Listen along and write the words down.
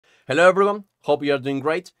Hello everyone, hope you are doing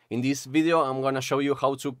great. In this video I'm gonna show you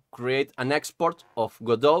how to create an export of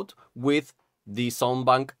Godot with the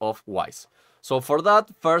soundbank of Wwise. So for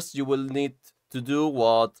that, first you will need to do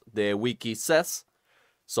what the wiki says.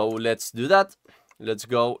 So let's do that. Let's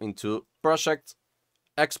go into Project,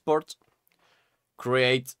 Export,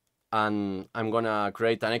 create, and I'm gonna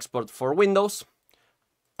create an export for Windows.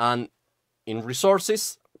 And in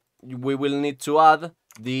Resources, we will need to add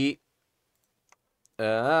the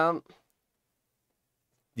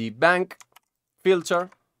bank filter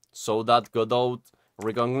so that Godot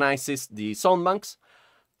recognizes the soundbanks.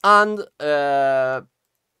 And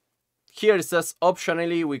here it says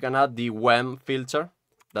optionally we can add the WEM filter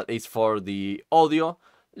that is for the audio.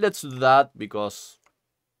 Let's do that because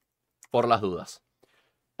por las dudas.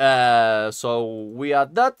 So we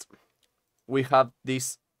add that. We have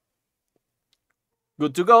this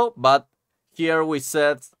good to go, but here we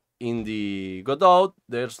said in the Godot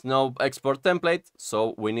there's no export template,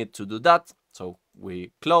 so we need to do that. So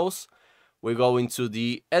we close, we go into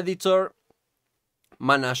the editor,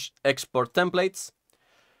 manage export templates,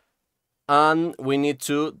 and we need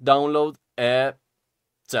to download a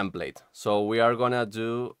template. So we are gonna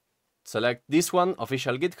select this one,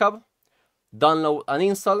 official GitHub, download and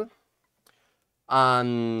install,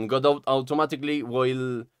 and Godot automatically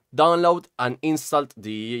will download and install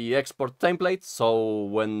the export template. So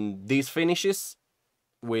when this finishes,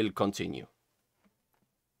 we'll continue.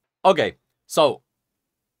 Okay, so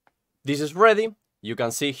this is ready. You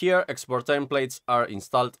can see here export templates are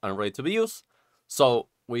installed and ready to be used. So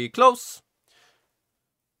we close,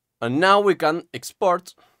 and now we can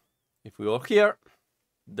export. If we go here,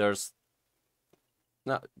 this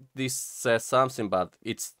says something, but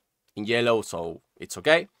it's in yellow, so it's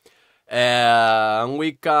okay. And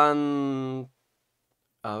we can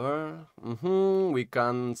we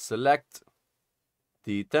can select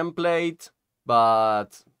the template,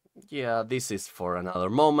 but yeah, this is for another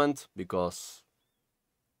moment because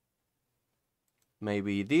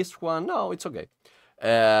maybe this one. No, it's okay.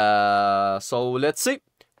 So let's see.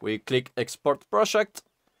 We click export project,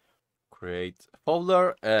 create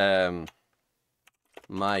folder,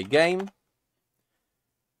 my game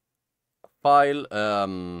file,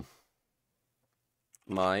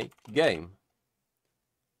 my game,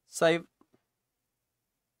 save.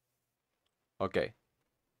 Okay.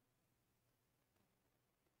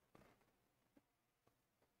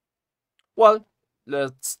 Well,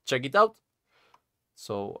 let's check it out.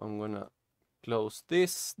 So I'm gonna close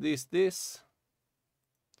this,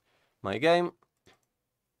 my game,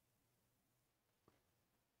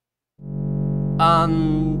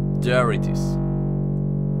 and there it is.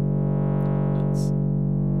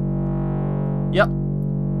 Yeah.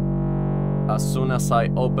 As soon as I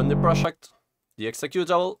open the project, the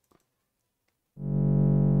executable,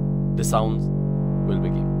 the sound will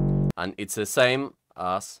begin. And it's the same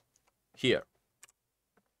as here.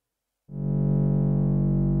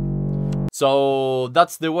 So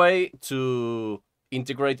that's the way to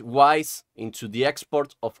integrate Wwise into the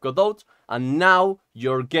export of Godot. And now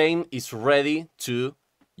your game is ready to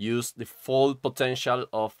use the full potential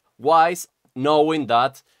of Wwise, knowing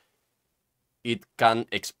that it can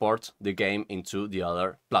export the game into the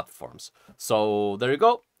other platforms. So there you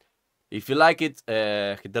go. If you like it,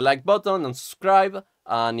 hit the like button and subscribe.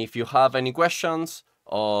 And if you have any questions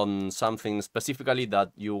on something specifically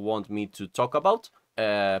that you want me to talk about,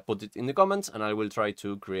 put it in the comments and I will try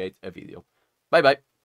to create a video. Bye bye.